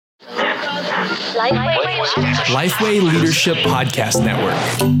Lifeway Leadership Podcast Network.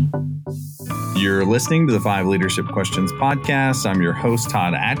 You're listening to the 5 Leadership Questions podcast. I'm your host,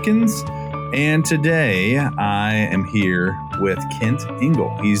 Todd Atkins. And today I am here with Kent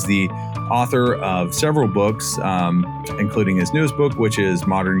Ingle. He's the author of several books, including his newest book, which is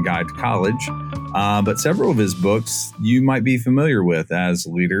Modern Guide to College. But several of his books you might be familiar with as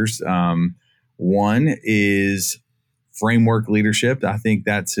leaders. One is Framework Leadership. I think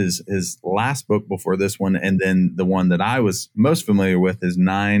that's his last book before this one. And then the one that I was most familiar with is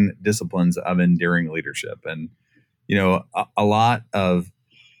 9 Disciplines of Enduring Leadership. And, you know, a lot of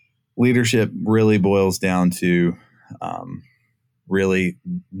leadership really boils down to really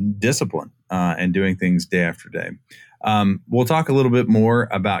discipline and doing things day after day. We'll talk a little bit more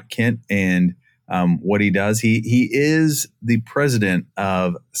about Kent and what he does. He is the president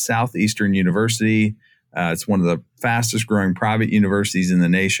of Southeastern University. It's one of the fastest growing private universities in the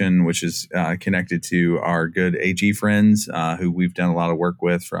nation, which is connected to our good AG friends who we've done a lot of work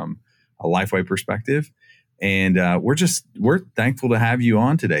with from a Lifeway perspective. And we're thankful to have you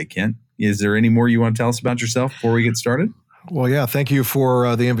on today, Kent. Is there any more you want to tell us about yourself before we get started? Well, yeah, thank you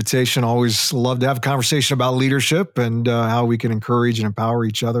for the invitation. Always love to have a conversation about leadership and how we can encourage and empower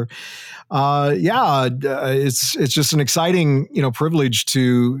each other. It's just an exciting, privilege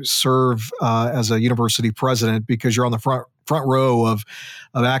to serve as a university president, because you're on the front row of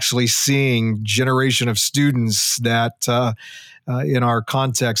actually seeing generation of students that in our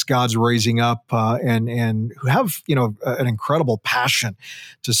context, God's raising up and who have, an incredible passion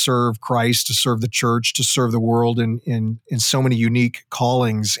to serve Christ, to serve the church, to serve the world in so many unique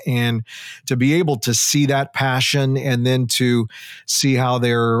callings. And to be able to see that passion and then to see how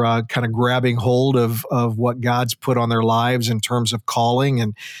they're kind of grabbing hold of what God's put on their lives in terms of calling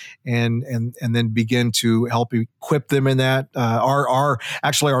and then begin to help equip them in that.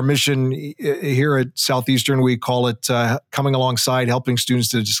 Our mission here at Southeastern, we call it coming alongside helping students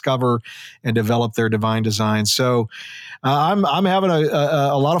to discover and develop their divine design. So I'm having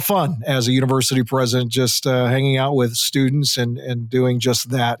a lot of fun as a university president, just hanging out with students and doing just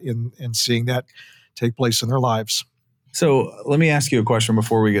that and seeing that take place in their lives. So let me ask you a question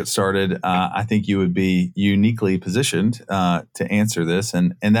before we get started. I think you would be uniquely positioned to answer this,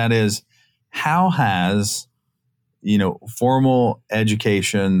 and that is, how has formal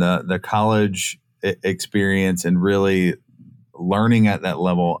education, the college experience, and really learning at that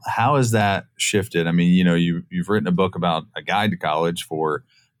level, how has that shifted? I mean, you've written a book about a guide to college for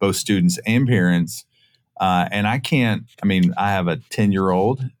both students and parents, and I have a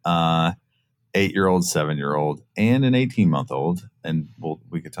 10-year-old. 8-year-old, 7-year-old, and an 18-month-old, and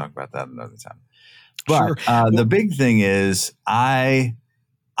we could talk about that another time. But Sure. The big thing is, I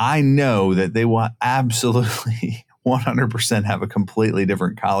know that they will absolutely 100% have a completely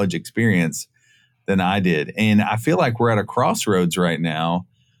different college experience than I did, and I feel like we're at a crossroads right now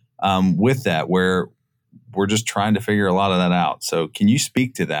with that, where we're just trying to figure a lot of that out. So, can you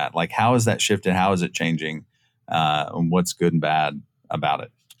speak to that? Like, how has that shifted? How is it changing? And what's good and bad about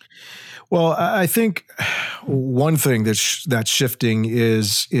it? Well, I think one thing that's shifting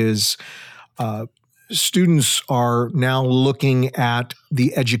is students are now looking at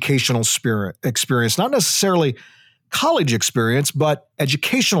the educational experience, not necessarily college experience, but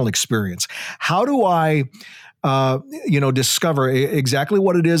educational experience. How do I discover exactly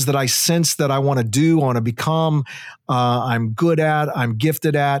what it is that I sense that I want to do, I want to become, I'm good at, I'm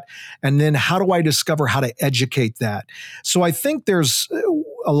gifted at, and then how do I discover how to educate that? So I think there's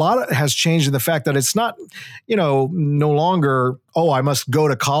a lot has changed in the fact that it's not, no longer, I must go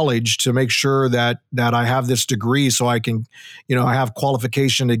to college to make sure that I have this degree so I can, I have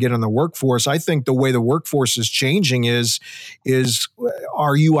qualification to get in the workforce. I think the way the workforce is changing is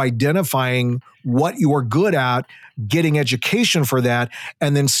are you identifying what you are good at, getting education for that,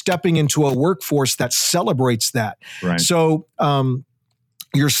 and then stepping into a workforce that celebrates that. Right. So,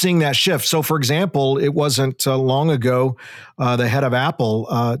 you're seeing that shift. So, for example, it wasn't long ago, the head of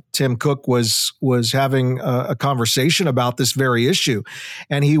Apple, Tim Cook, was having a conversation about this very issue,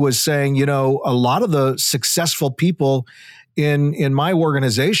 and he was saying, a lot of the successful people in my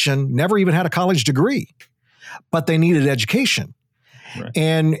organization never even had a college degree, but they needed education. Right.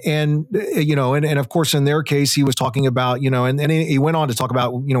 And of course, in their case, he was talking about, and then he went on to talk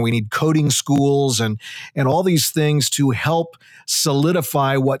about, we need coding schools and all these things to help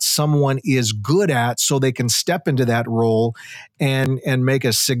solidify what someone is good at so they can step into that role and make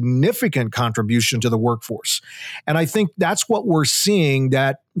a significant contribution to the workforce. And I think that's what we're seeing,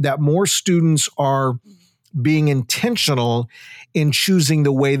 that more students are being intentional in choosing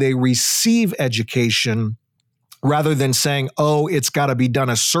the way they receive education rather than saying, oh, it's got to be done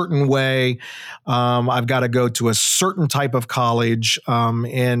a certain way. I've got to go to a certain type of college.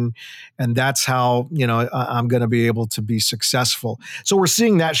 And that's how, I'm going to be able to be successful. So we're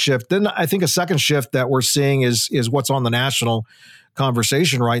seeing that shift. Then I think a second shift that we're seeing is what's on the national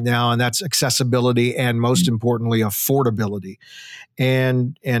conversation right now, and that's accessibility and, most importantly, affordability.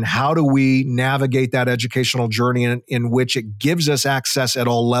 And how do we navigate that educational journey in which it gives us access at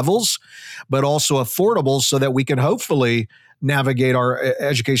all levels, but also affordable, so that we can hopefully navigate our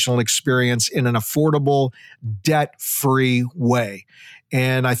educational experience in an affordable, debt-free way.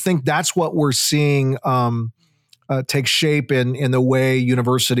 And I think that's what we're seeing take shape in the way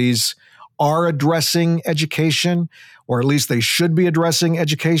universities are addressing education, or at least they should be addressing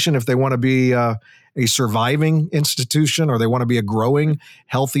education if they want to be a surviving institution, or they want to be a growing,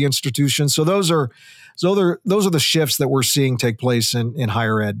 healthy institution. So those are the shifts that we're seeing take place in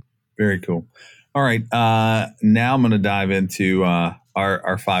higher ed. Very cool. All right. Now I'm going to dive into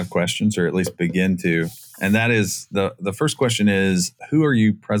our 5 questions, or at least begin to. And that is, the first question is, who are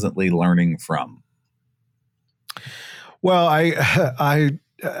you presently learning from? Well,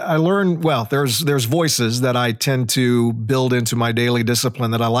 I learn, well, there's voices that I tend to build into my daily discipline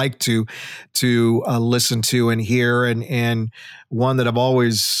that I like to listen to and hear. And one that a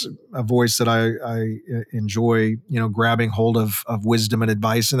voice that I enjoy, grabbing hold of wisdom and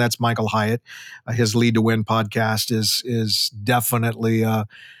advice. And that's Michael Hyatt. His Lead to Win podcast is definitely a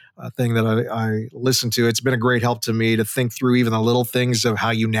thing that I listen to. It's been a great help to me to think through even the little things of how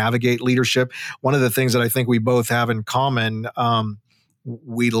you navigate leadership. One of the things that I think we both have in common,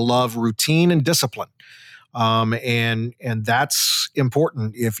 we love routine and discipline. And that's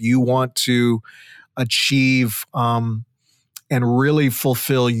important if you want to achieve and really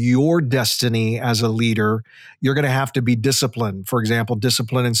fulfill your destiny as a leader. You're going to have to be disciplined. For example,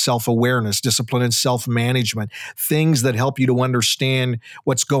 discipline in self-awareness, discipline in self-management, things that help you to understand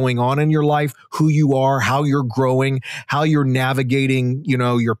what's going on in your life, who you are, how you're growing, how you're navigating,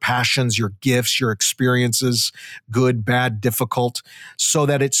 your passions, your gifts, your experiences, good, bad, difficult, so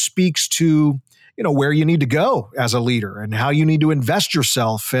that it speaks to where you need to go as a leader, and how you need to invest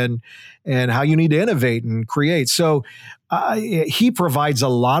yourself, and how you need to innovate and create. So he provides a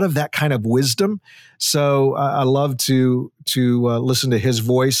lot of that kind of wisdom. So I love to listen to his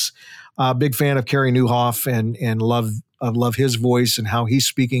voice. Big fan of Carey Nieuwhof, and love his voice and how he's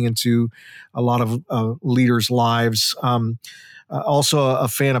speaking into a lot of leaders' lives. Also a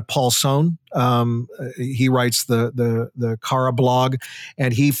fan of Paul Sohn. He writes the Kara blog,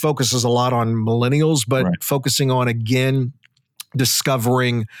 and he focuses a lot on millennials, but focusing on, again,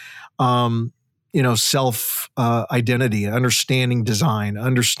 discovering, self identity, understanding design,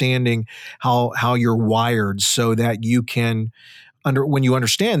 understanding how you're wired, so that you can when you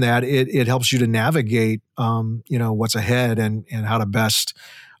understand that, it helps you to navigate, what's ahead, and how to best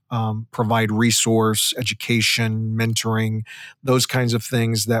provide resource, education, mentoring, those kinds of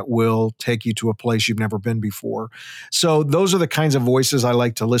things that will take you to a place you've never been before. So those are the kinds of voices I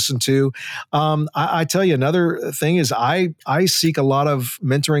like to listen to. I tell you, another thing is I seek a lot of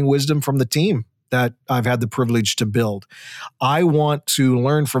mentoring wisdom from the team that I've had the privilege to build. I want to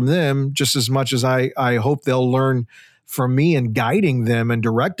learn from them just as much as I hope they'll learn from me in guiding them and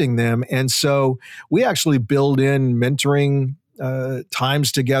directing them. And so we actually build in mentoring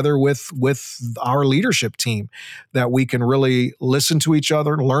times together with our leadership team, that we can really listen to each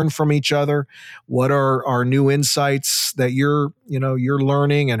other, learn from each other. What are our new insights that you're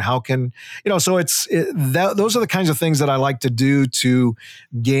learning, and how can, so those are the kinds of things that I like to do to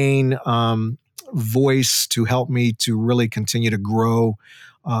gain voice, to help me to really continue to grow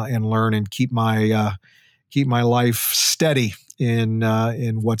and learn, and keep my life steady in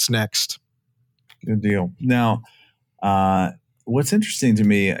what's next. Good deal. Now, what's interesting to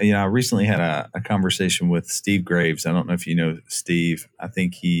me, I recently had a conversation with Steve Graves. I don't know if you know Steve. I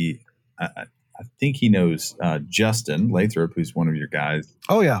think he knows Justin Lathrop, who's one of your guys.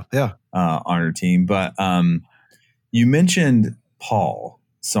 Oh yeah, on our team. But you mentioned Paul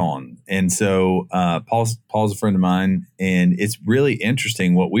Sohn, and so Paul's a friend of mine, and it's really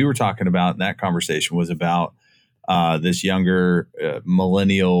interesting. What we were talking about in that conversation was about this younger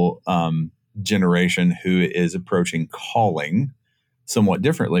millennial generation who is approaching calling somewhat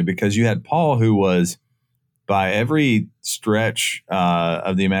differently, because you had Paul, who was, by every stretch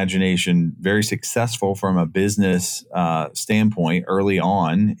of the imagination, very successful from a business standpoint early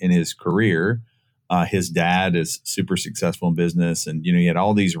on in his career. His dad is super successful in business, and he had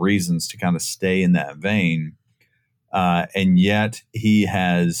all these reasons to kind of stay in that vein, and yet he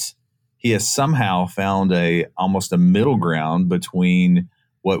has somehow found almost a middle ground between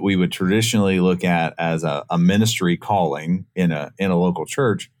what we would traditionally look at as a ministry calling in a local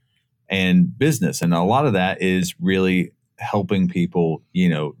church and business. And a lot of that is really helping people,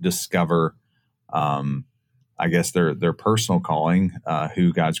 discover, I guess their personal calling,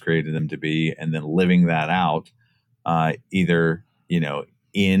 who God's created them to be, and then living that out, either,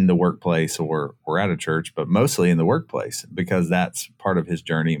 in the workplace or at a church, but mostly in the workplace, because that's part of his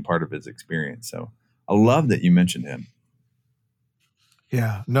journey and part of his experience. So I love that you mentioned him.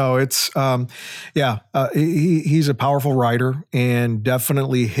 Yeah, no, it's, he's a powerful writer and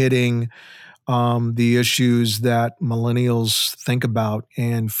definitely hitting the issues that millennials think about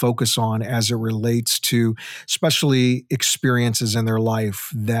and focus on as it relates to especially experiences in their life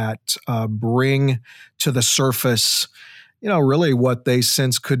that bring to the surface, really what they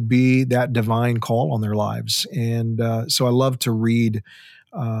sense could be that divine call on their lives. And so I love to read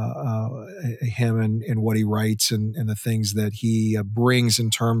him and what he writes and the things that he brings in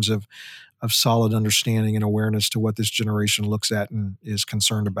terms of solid understanding and awareness to what this generation looks at and is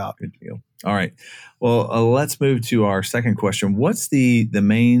concerned about. Good deal. All right. Well, let's move to our second question. What's the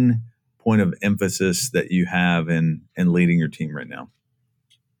main point of emphasis that you have in leading your team right now?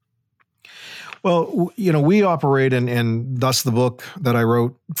 Well, we operate, and thus the book that I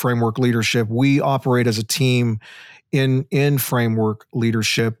wrote, Framework Leadership, we operate as a team in framework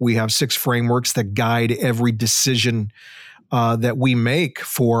leadership. We have 6 frameworks that guide every decision that we make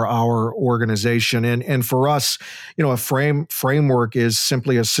for our organization. And for us, a framework is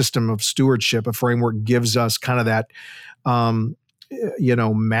simply a system of stewardship. A framework gives us kind of that,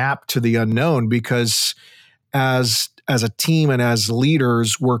 map to the unknown, because as a team and as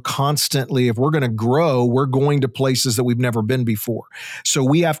leaders, we're constantly, if we're going to grow, we're going to places that we've never been before. So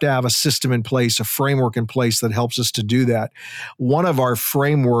we have to have a system in place, a framework in place that helps us to do that. One of our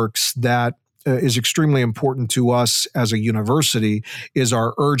frameworks that is extremely important to us as a university is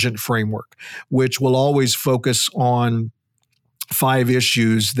our urgent framework, which will always focus on 5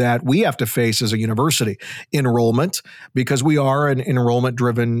 issues that we have to face as a university. Enrollment, because we are an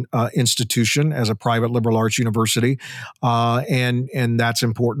enrollment-driven institution as a private liberal arts university, and that's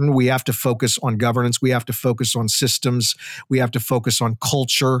important. We have to focus on governance. We have to focus on systems. We have to focus on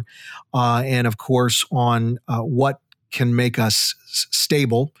culture, and of course on what can make us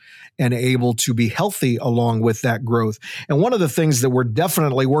stable and able to be healthy along with that growth. And one of the things that we're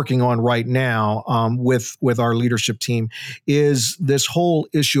definitely working on right now with our leadership team is this whole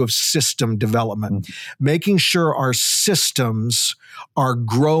issue of system development, making sure our systems are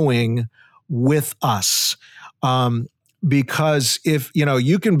growing with us. Because if,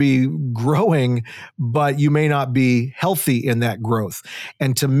 you can be growing, but you may not be healthy in that growth.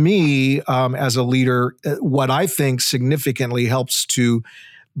 And to me, as a leader, what I think significantly helps to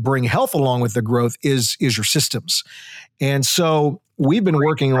bring health along with the growth is your systems. And so we've been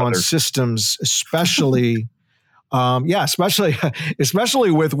working on systems, especially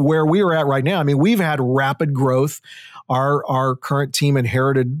especially with where we are at right now. I mean, we've had rapid growth. Our current team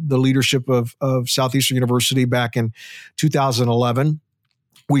inherited the leadership of Southeastern University back in 2011.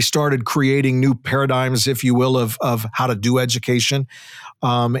 We started creating new paradigms, if you will, of how to do education.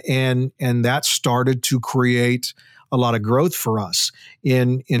 And that started to create a lot of growth for us.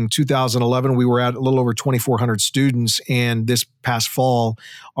 In 2011, we were at a little over 2,400 students, and this past fall,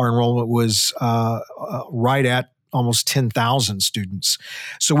 our enrollment was right at almost 10,000 students.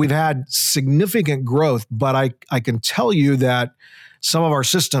 So we've had significant growth, but I can tell you that some of our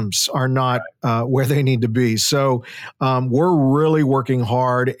systems are not where they need to be. So we're really working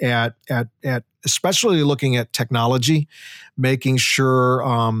hard at especially looking at technology, making sure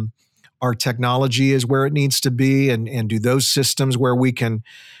our technology is where it needs to be, and do those systems where we can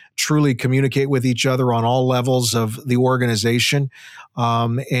truly communicate with each other on all levels of the organization.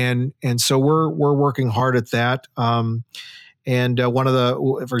 And so we're working hard at that. And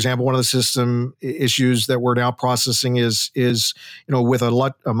for example, one of the system issues that we're now processing is with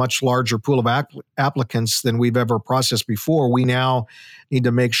a much larger pool of applicants than we've ever processed before, we now need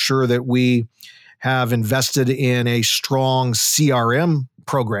to make sure that we have invested in a strong CRM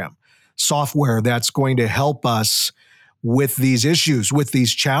program, software that's going to help us with these issues, with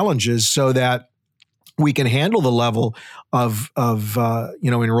these challenges, so that we can handle the level of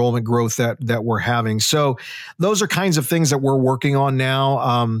enrollment growth that we're having. So those are kinds of things that we're working on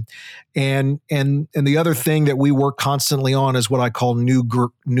now. And the other thing that we work constantly on is what I call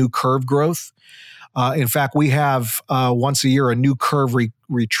new curve growth. In fact, we have once a year a new curve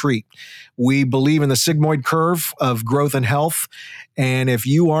retreat. We believe in the sigmoid curve of growth and health, and if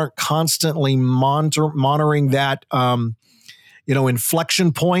you aren't constantly monitoring that,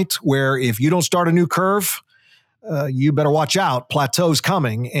 inflection point where if you don't start a new curve, you better watch out. Plateau's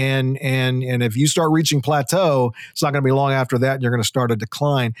coming, and if you start reaching plateau, it's not going to be long after that. And you're going to start a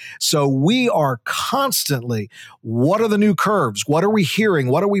decline. So we are constantly. What are the new curves? What are we hearing?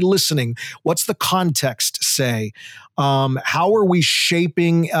 What are we listening? What's the context say? How are we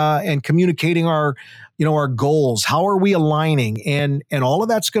shaping and communicating our goals? How are we aligning? And all of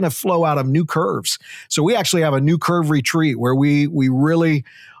that's going to flow out of new curves. So we actually have a new curve retreat where we really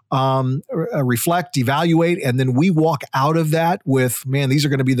reflect, evaluate, and then we walk out of that with, man, these are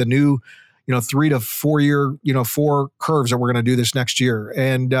going to be the new, 3 to 4 year, 4 curves that we're going to do this next year.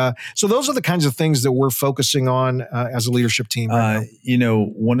 And so those are the kinds of things that we're focusing on as a leadership team. Right now.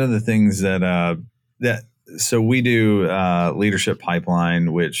 One of the things so we do leadership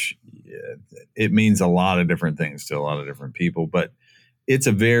pipeline, which it means a lot of different things to a lot of different people, but it's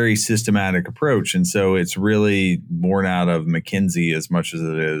a very systematic approach. And so it's really born out of McKinsey as much as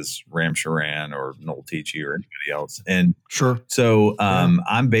it is Ram Charan or Noel Tichy or anybody else. And sure. So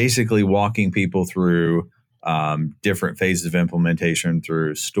I'm basically walking people through different phases of implementation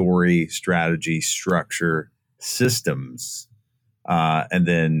through story, strategy, structure, systems. And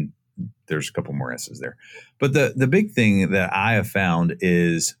then there's a couple more S's there. But the big thing that I have found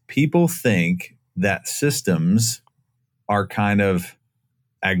is people think that systems are kind of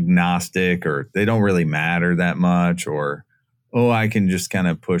agnostic, or they don't really matter that much, or, I can just kind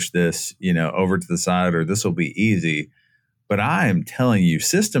of push this, over to the side, or this will be easy. But I am telling you,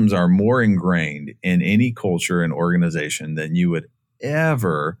 systems are more ingrained in any culture and organization than you would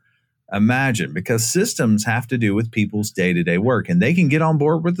ever imagine, because systems have to do with people's day-to-day work, and they can get on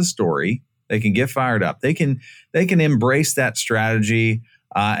board with the story. They can get fired up. They can embrace that strategy.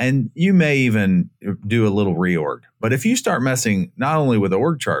 And you may even do a little reorg. But if you start messing not only with the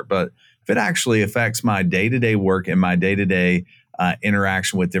org chart, but if it actually affects my day-to-day work and my day-to-day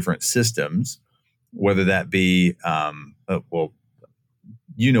interaction with different systems, whether that be,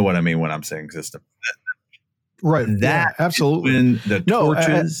 you know what I mean when I'm saying system. Right. That absolutely. When the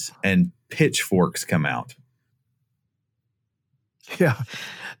torches and pitchforks come out. Yeah.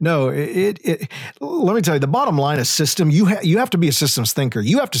 No, let me tell you, the bottom line is system. You have to be a systems thinker.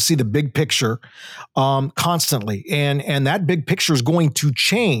 You have to see the big picture constantly, and that big picture is going to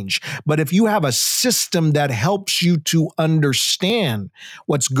change. But if you have a system that helps you to understand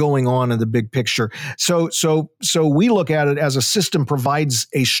what's going on in the big picture, so we look at it as a system provides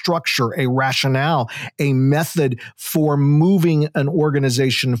a structure, a rationale, a method for moving an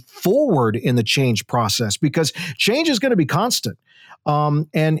organization forward in the change process, because change is going to be constant.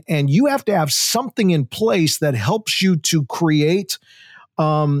 And you have to have something in place that helps you to create,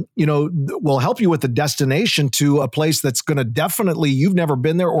 will help you with the destination to a place that's going to definitely, you've never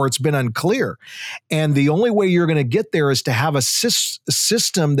been there or it's been unclear. And the only way you're going to get there is to have a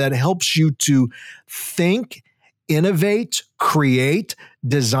system that helps you to think, innovate, create,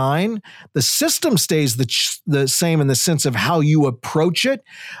 design. The system stays the same in the sense of how you approach it,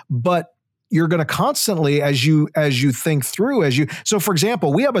 but you're going to constantly, as you think through, so for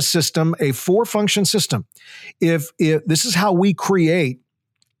example, we have a system, a 4-function system. If this is how we create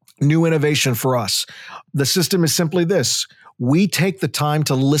new innovation for us, the system is simply this: we take the time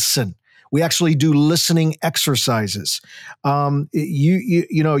to listen. We actually do listening exercises.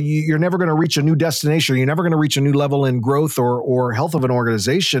 You're never going to reach a new destination. You're never going to reach a new level in growth or health of an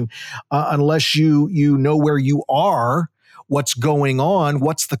organization unless you know where you are, what's going on,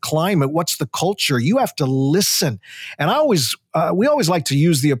 what's the climate, what's the culture. You have to listen. And we always like to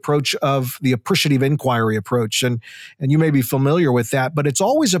use the approach of the appreciative inquiry approach. And you may be familiar with that, but it's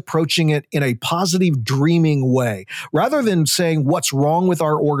always approaching it in a positive, dreaming way. Rather than saying what's wrong with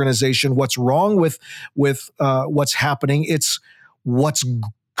our organization, what's wrong with what's happening, it's what's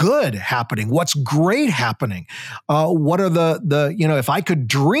good happening, what's great happening, what are the if I could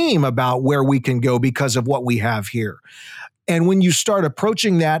dream about where we can go because of what we have here. And when you start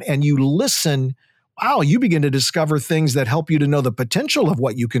approaching that and you listen, wow, you begin to discover things that help you to know the potential of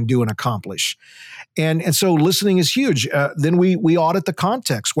what you can do and accomplish. And so listening is huge. Then we audit the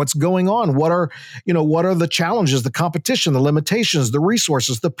context. What's going on? What are the challenges, the competition, the limitations, the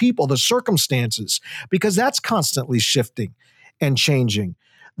resources, the people, the circumstances, because that's constantly shifting and changing.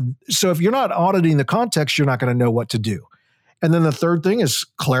 So if you're not auditing the context, you're not going to know what to do. And then the third thing is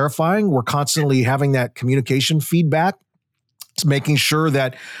clarifying. We're constantly having that communication feedback. It's making sure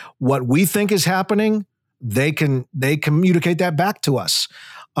that what we think is happening, they communicate that back to us.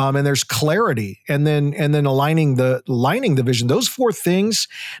 And there's clarity, and then aligning the vision. Those 4 things,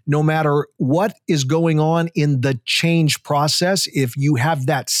 no matter what is going on in the change process, if you have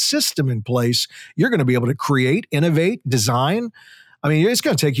that system in place, you're going to be able to create, innovate, design. I mean, it's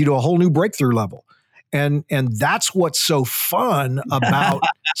going to take you to a whole new breakthrough level. And that's what's so fun about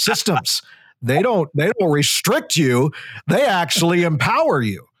systems. They don't restrict you. They actually empower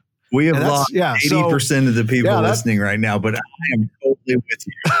you. We have lost 80% of the people listening right now, but I am totally with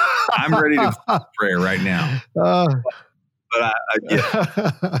you. I'm ready to pray right now. No,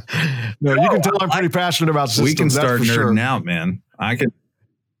 you can tell I'm pretty passionate about systems. We can start nerding sure. out, man. I can.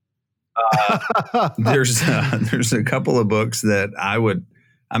 There's a couple of books that I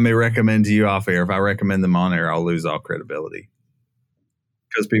may recommend to you off air. If I recommend them on air, I'll lose all credibility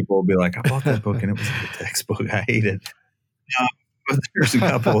because people will be like, "I bought that book and it was like a textbook. I hate it." But there's a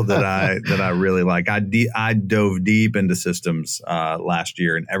couple that I really like. I dove deep into systems last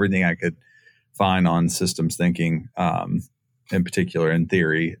year, and everything I could find on systems thinking, in particular, in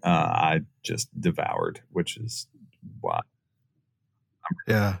theory, I just devoured, which is why.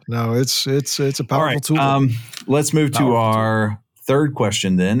 Yeah, no, it's a powerful tool. Let's move to our third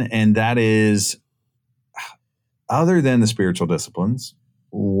question then, and that is, other than the spiritual disciplines,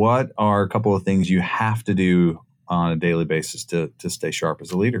 what are a couple of things you have to do on a daily basis to stay sharp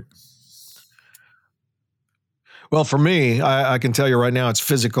as a leader? Well, for me, I can tell you right now, it's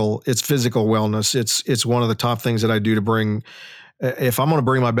physical wellness. It's one of the top things that I do to bring. If I'm going to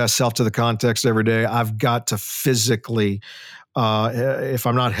bring my best self to the context every day, I've got to physically. If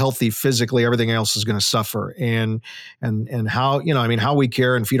I'm not healthy physically, everything else is going to suffer. And how, how we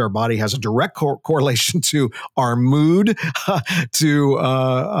care and feed our body has a direct correlation to our mood, to,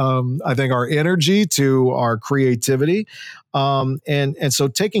 I think our energy, to our creativity. And so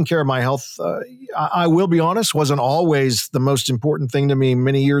taking care of my health, I will be honest, wasn't always the most important thing to me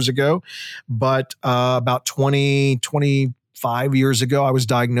many years ago, but, about 25 years ago, I was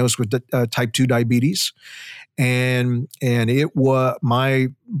diagnosed with type 2 diabetes. And it was, my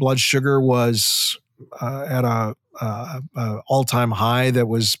blood sugar was at a all-time high that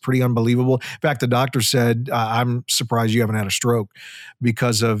was pretty unbelievable. In fact, the doctor said, "I'm surprised you haven't had a stroke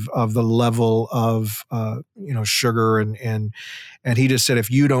because of the level of sugar." And he just said, "If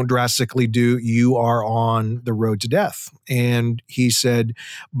you don't drastically you are on the road to death." And he said,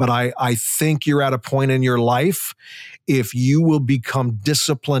 "But I think you're at a point in your life, if you will become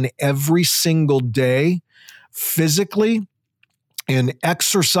disciplined every single day, physically, and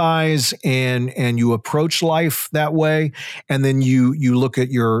exercise, and you approach life that way, and then you look at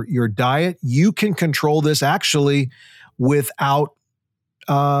your diet, you can control this actually without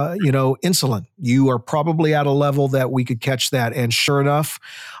insulin. You are probably at a level that we could catch that." And sure enough,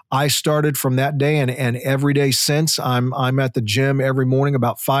 I started from that day, and every day since, I'm at the gym every morning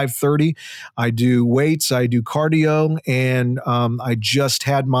about 5:30. I do weights, I do cardio, and I just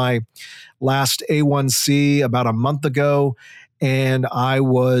had my last A1C about a month ago, and I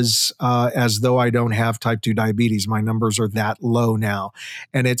was as though I don't have type 2 diabetes. My numbers are that low now,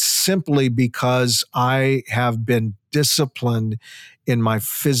 and it's simply because I have been disciplined in my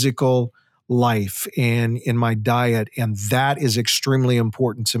physical life and in my diet, and that is extremely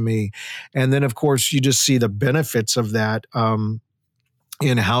important to me. And then, of course, you just see the benefits of that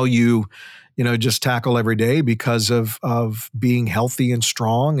in how you just tackle every day because of being healthy and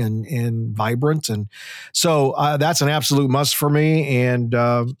strong and vibrant. And so that's an absolute must for me. And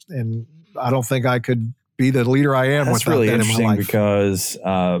I don't think I could be the leader I am without really that in my interesting life. Because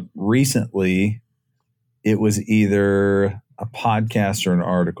recently it was either a podcast or an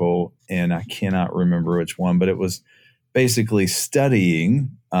article, and I cannot remember which one, but it was basically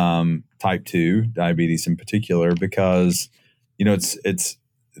studying type 2 diabetes in particular, because it's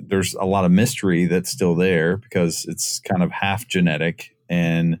there's a lot of mystery that's still there, because it's kind of half genetic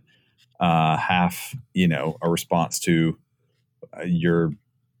and half a response to your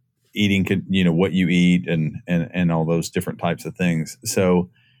eating, what you eat and all those different types of things. So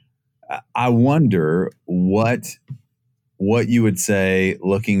I wonder what you would say,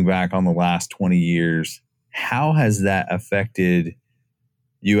 looking back on the last 20 years, how has that affected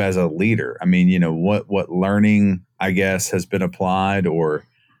you as a leader? I mean, what learning, I guess, has been applied, or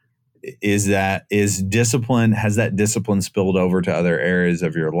has that discipline spilled over to other areas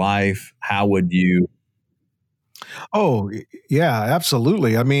of your life? How would you? Oh, yeah,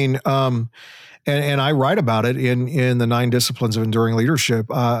 absolutely. I mean, and I write about it in the 9 Disciplines of Enduring Leadership.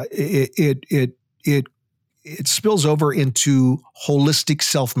 It spills over into holistic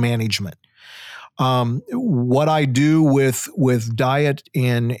self-management. What I do with diet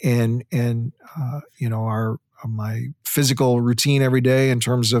and my physical routine every day in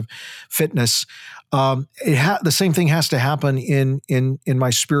terms of fitness, the same thing has to happen in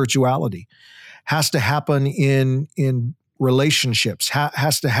my spirituality, has to happen in relationships,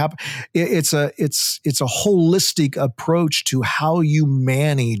 has to happen. It's a holistic approach to how you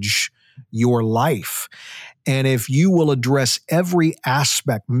manage your life. And if you will address every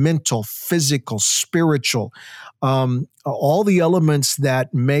aspect, mental, physical, spiritual, all the elements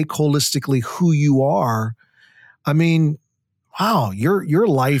that make holistically who you are, I mean, wow, your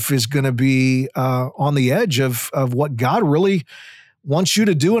life is going to be on the edge of what God really wants you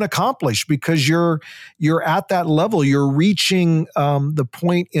to do and accomplish, because you're at that level. You're reaching the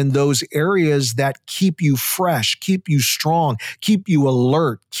point in those areas that keep you fresh, keep you strong, keep you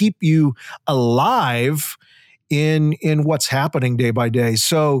alert, keep you alive in what's happening day by day.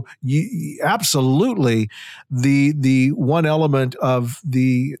 So absolutely, the one element of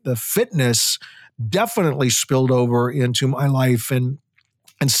the fitness definitely spilled over into my life, and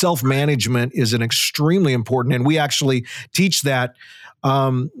self-management is an extremely important, and we actually teach that we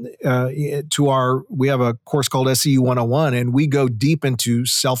have a course called SEU 101, and we go deep into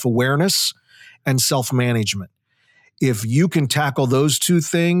self-awareness and self-management. If you can tackle those two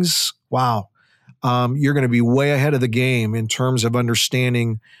things, wow, you're going to be way ahead of the game in terms of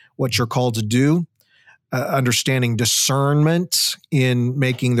understanding what you're called to do, understanding discernment in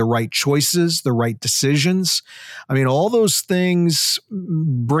making the right choices, the right decisions. I mean, all those things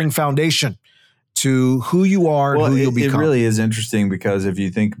bring foundation to who you are and who you'll become. It really is interesting, because if you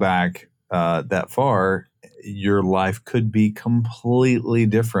think back that far, your life could be completely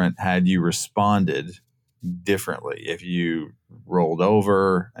different had you responded differently. If you rolled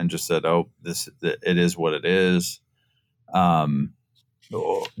over and just said, "Oh, it is what it is,"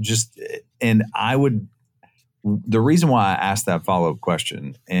 the reason why I asked that follow-up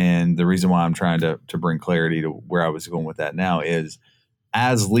question, and the reason why I'm trying to bring clarity to where I was going with that now, is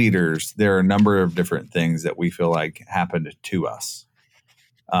as leaders, there are a number of different things that we feel like happened to us.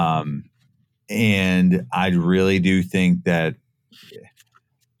 And I really do think that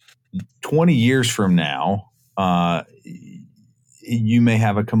 20 years from now, you may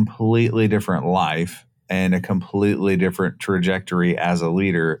have a completely different life and a completely different trajectory as a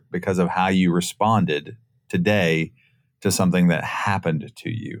leader because of how you responded today to something that happened to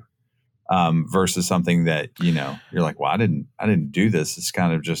you, versus something that, you're like, well, I didn't do this. It's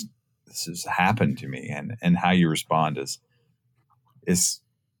kind of just, this has happened to me, and how you respond is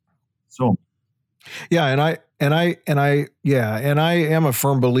so. Yeah. And I am a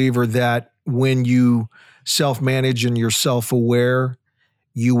firm believer that when you self-manage and you're self-aware,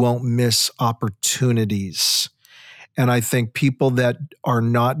 you won't miss opportunities. And I think people that are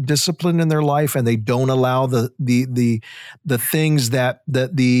not disciplined in their life, and they don't allow the things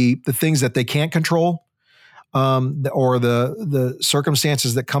that they can't control, or the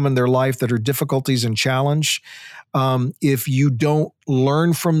circumstances that come in their life that are difficulties and challenge, if you don't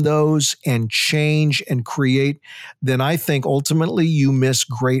learn from those and change and create, then I think ultimately you miss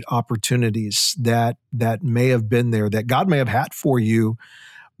great opportunities that may have been there, that God may have had for you,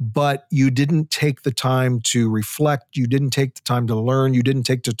 but you didn't take the time to reflect. You didn't take the time to learn. You didn't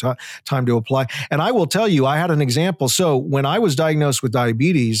take the time to apply. And I will tell you, I had an example. So when I was diagnosed with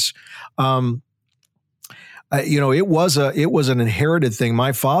diabetes, it was an inherited thing.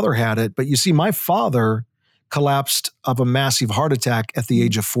 My father had it, but you see, my father collapsed of a massive heart attack at the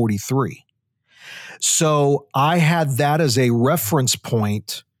age of 43. So I had that as a reference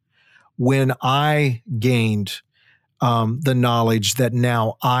point when I gained the knowledge that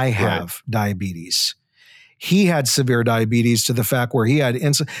now I have diabetes. He had severe diabetes to the fact where he had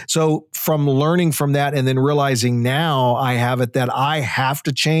insulin. So from learning from that and then realizing now I have it, that I have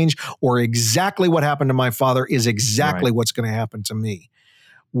to change, or exactly what happened to my father is exactly what's going to happen to me,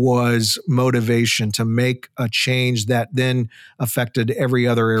 was motivation to make a change that then affected every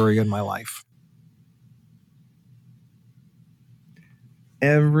other area in my life.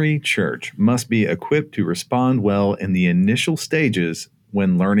 Every church must be equipped to respond well in the initial stages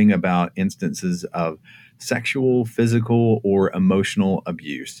when learning about instances of sexual, physical, or emotional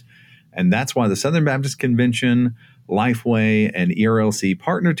abuse. And that's why the Southern Baptist Convention, Lifeway, and ERLC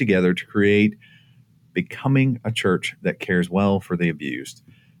partner together to create Becoming a Church That Cares Well for the Abused.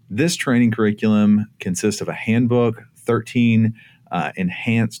 This training curriculum consists of a handbook, 13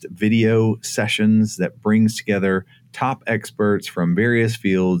 enhanced video sessions that brings together top experts from various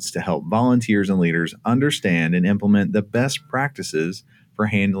fields to help volunteers and leaders understand and implement the best practices for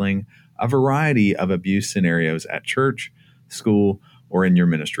handling a variety of abuse scenarios at church, school, or in your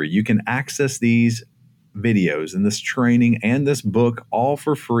ministry. You can access these videos and this training and this book all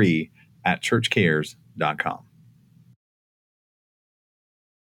for free at churchcares.com.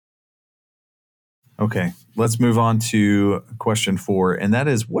 Okay, let's move on to question 4, and that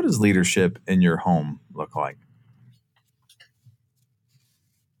is, what does leadership in your home look like?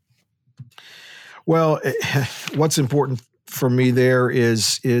 Well, what's important for me there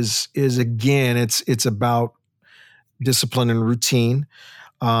is again, it's about discipline and routine.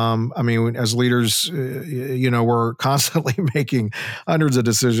 I mean, as leaders, we're constantly making hundreds of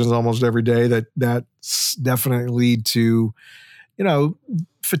decisions almost every day that definitely lead to,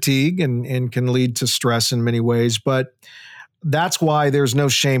 fatigue and can lead to stress in many ways. But that's why there's no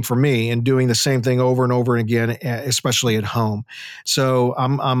shame for me in doing the same thing over and over again, especially at home. So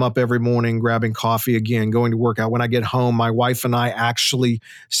I'm up every morning grabbing coffee again, going to work out. When I get home, my wife and I actually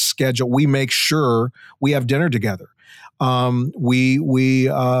we make sure we have dinner together. Our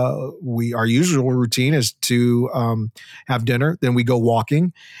usual routine is to have dinner, then we go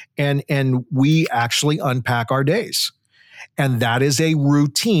walking, and we actually unpack our days. And that is a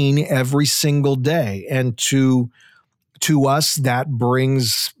routine every single day. And to us, that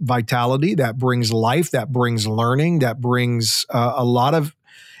brings vitality, that brings life, that brings learning, that brings a lot of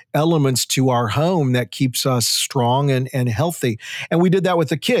elements to our home that keeps us strong and healthy. And we did that with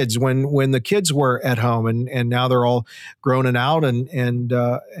the kids when the kids were at home, and now they're all grown and out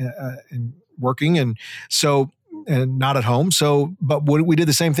and working, and not at home. So, but we did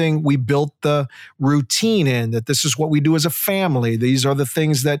the same thing. We built the routine in that this is what we do as a family. These are the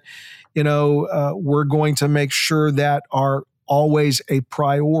things that, we're going to make sure that are always a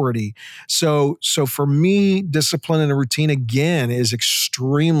priority. So for me, discipline and a routine again is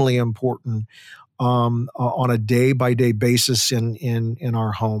extremely important on a day-by-day basis in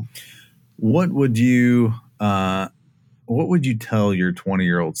our home. What would you tell your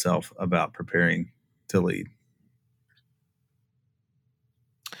 20-year-old self about preparing to lead?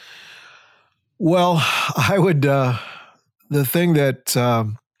 Well, I would, the thing that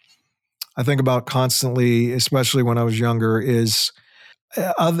I think about constantly, especially when I was younger, is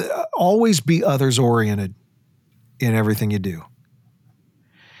always be others oriented in everything you do.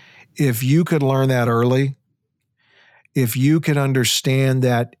 If you could learn that early, if you could understand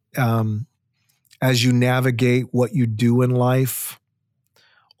that as you navigate what you do in life,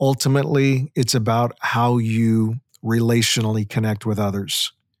 ultimately it's about how you relationally connect with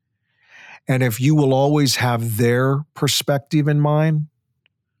others. And if you will always have their perspective in mind,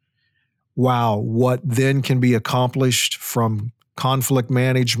 wow, what then can be accomplished from conflict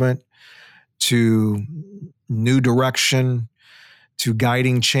management to new direction to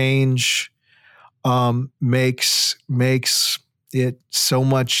guiding change makes it so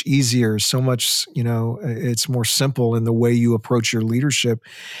much easier, so much, it's more simple in the way you approach your leadership.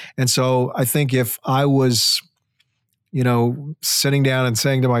 And so I think if I was sitting down and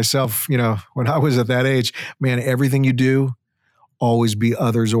saying to myself, when I was at that age, man, everything you do, always be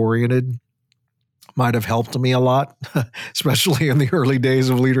others oriented, might have helped me a lot, especially in the early days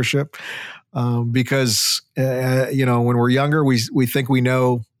of leadership. Because, when we're younger, we think we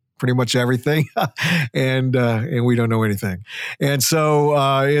know pretty much everything and we don't know anything. And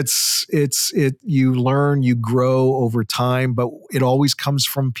so you learn, you grow over time, but it always comes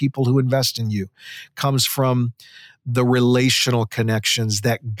from people who invest in you, comes from the relational connections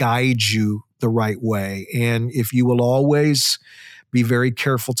that guide you the right way. And if you will always be very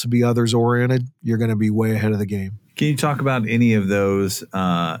careful to be others oriented, you're going to be way ahead of the game. Can you talk about any of those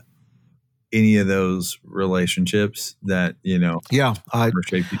relationships that, Yeah, I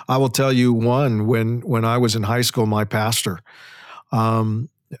will tell you one. When I was in high school, my pastor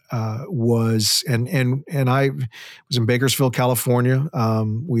was, and I was in Bakersfield, California.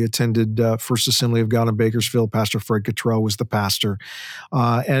 We attended First Assembly of God in Bakersfield. Pastor Fred Cottrell was the pastor,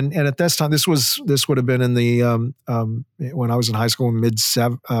 and at this time, this would have been in the when I was in high school, mid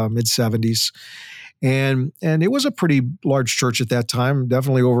 70s. And it was a pretty large church at that time,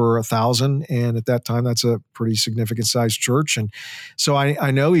 definitely over 1,000. And at that time, that's a pretty significant sized church. And so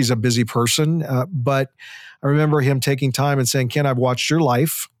I know he's a busy person, but I remember him taking time and saying, Ken, I've watched your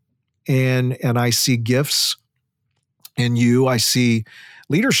life and I see gifts in you. I see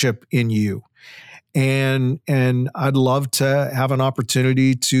leadership in you. And I'd love to have an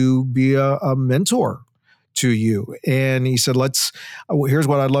opportunity to be a mentor to you. And he said, here's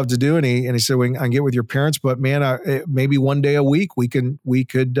what I'd love to do. And he said, I can get with your parents, but man, maybe one day a week we could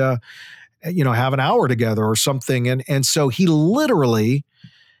have an hour together or something. And so he literally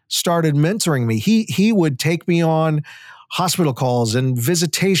started mentoring me. He would take me on hospital calls and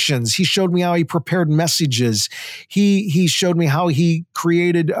visitations. He showed me how he prepared messages. He showed me how he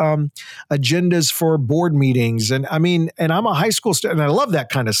created agendas for board meetings. And I'm a high school student, and I love that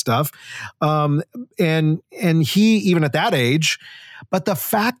kind of stuff. And he, even at that age, but the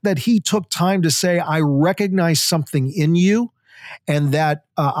fact that he took time to say, I recognize something in you, and that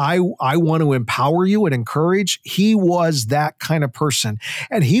I want to empower you and encourage. He was that kind of person.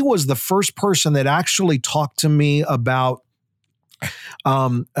 And he was the first person that actually talked to me about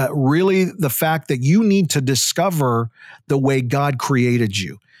Really, the fact that you need to discover the way God created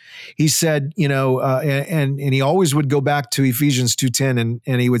you. He said, and he always would go back to Ephesians 2:10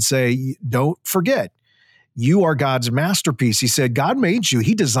 and he would say, don't forget, you are God's masterpiece. He said, God made you.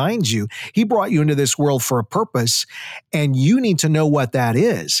 He designed you. He brought you into this world for a purpose, and you need to know what that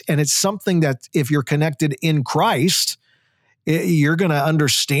is. And it's something that if you're connected in Christ, you're going to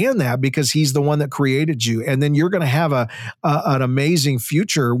understand that because he's the one that created you. And then you're going to have an amazing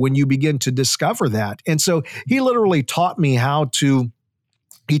future when you begin to discover that. And so he literally taught me how to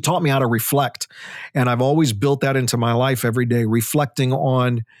reflect. And I've always built that into my life every day, reflecting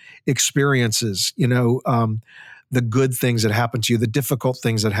on experiences, the good things that happen to you, the difficult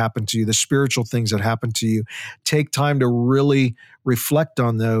things that happen to you, the spiritual things that happen to you. Take time to really reflect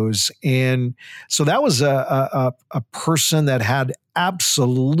on those. And so that was a person that had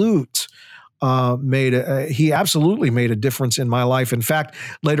he absolutely made a difference in my life. In fact,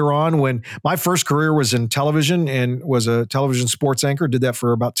 later on, when my first career was in television and was a television sports anchor, did that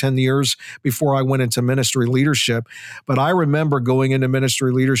for about 10 years before I went into ministry leadership. But I remember going into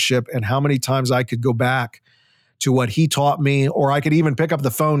ministry leadership and how many times I could go back to what he taught me, or I could even pick up the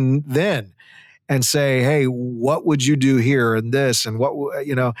phone then and say, hey, what would you do here and this and what,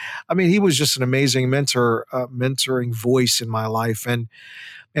 he was just an amazing mentoring voice in my life. And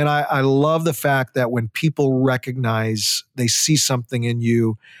I love the fact that when people recognize they see something in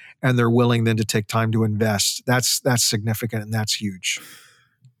you and they're willing then to take time to invest, that's significant and that's huge.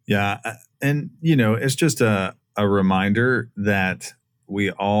 Yeah. And, it's just a reminder that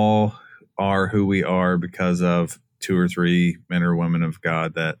we all are who we are because of 2 or 3 men or women of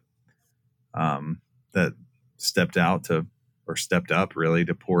God that stepped up really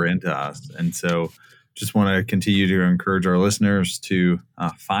to pour into us. And so just want to continue to encourage our listeners to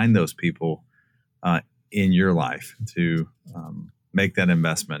find those people in your life, to make that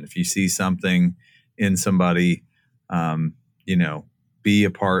investment. If you see something in somebody, be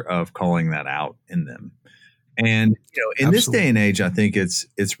a part of calling that out in them. And in Absolutely. This day and age, I think it's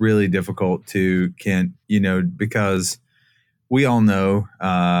really difficult to, Kent, because we all know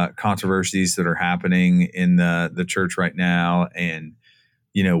controversies that are happening in the church right now, and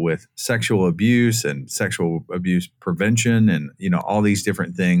with sexual abuse and sexual abuse prevention and, all these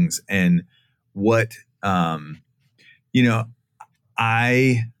different things. And what,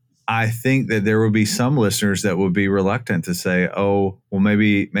 I think that there will be some listeners that would be reluctant to say, oh, well,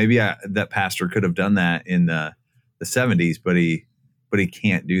 maybe that pastor could have done that in the 70s, but he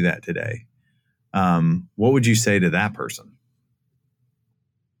can't do that today. What would you say to that person?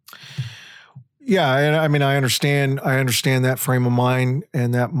 Yeah, and I understand that frame of mind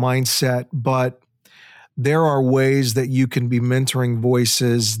and that mindset, but there are ways that you can be mentoring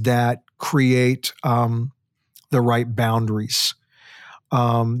voices that create the right boundaries,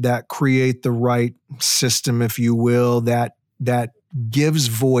 that create the right system, if you will, that gives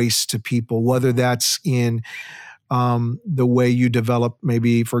voice to people, whether that's in the way you develop.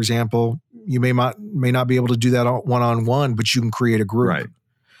 Maybe, for example, you may not be able to do that one-on-one, but you can create a group. Right.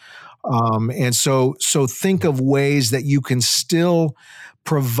 And so think of ways that you can still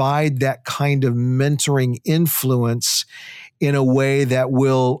provide that kind of mentoring influence in a way that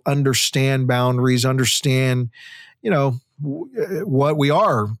will understand boundaries, understand, what we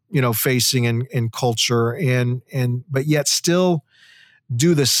are, facing in culture but yet still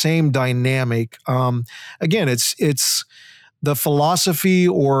do the same dynamic. Again, it's the philosophy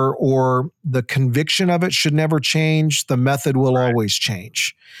or the conviction of it should never change. The method will always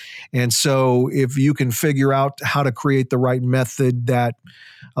change. And so if you can figure out how to create the right method that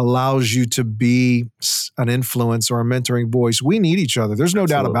allows you to be an influence or a mentoring voice, we need each other. There's no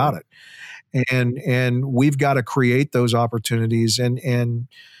doubt about it. And we've got to create those opportunities and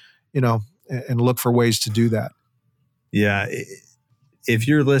look for ways to do that. Yeah. If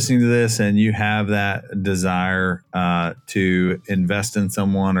you're listening to this and you have that desire to invest in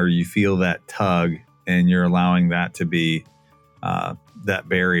someone, or you feel that tug and you're allowing that to be that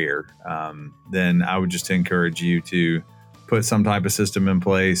barrier, then I would just encourage you to put some type of system in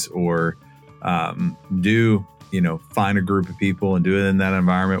place, or find a group of people and do it in that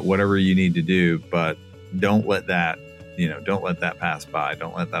environment, whatever you need to do. But don't let that pass by.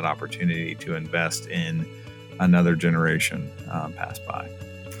 Don't let that opportunity to invest in another generation pass by.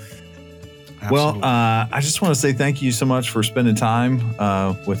 Absolutely. Well, I just want to say thank you so much for spending time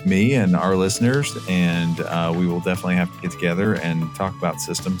with me and our listeners. And we will definitely have to get together and talk about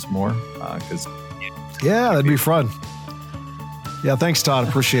systems more. That'd be fun. Yeah, thanks, Todd.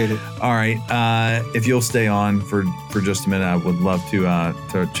 Appreciate it. All right. If you'll stay on for just a minute, I would love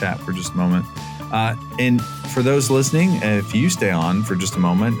to chat for just a moment. And for those listening, if you stay on for just a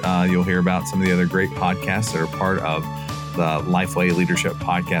moment, you'll hear about some of the other great podcasts that are part of the Lifeway Leadership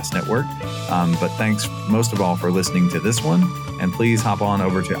Podcast Network. But thanks most of all for listening to this one. And please hop on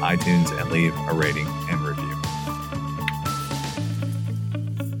over to iTunes and leave a rating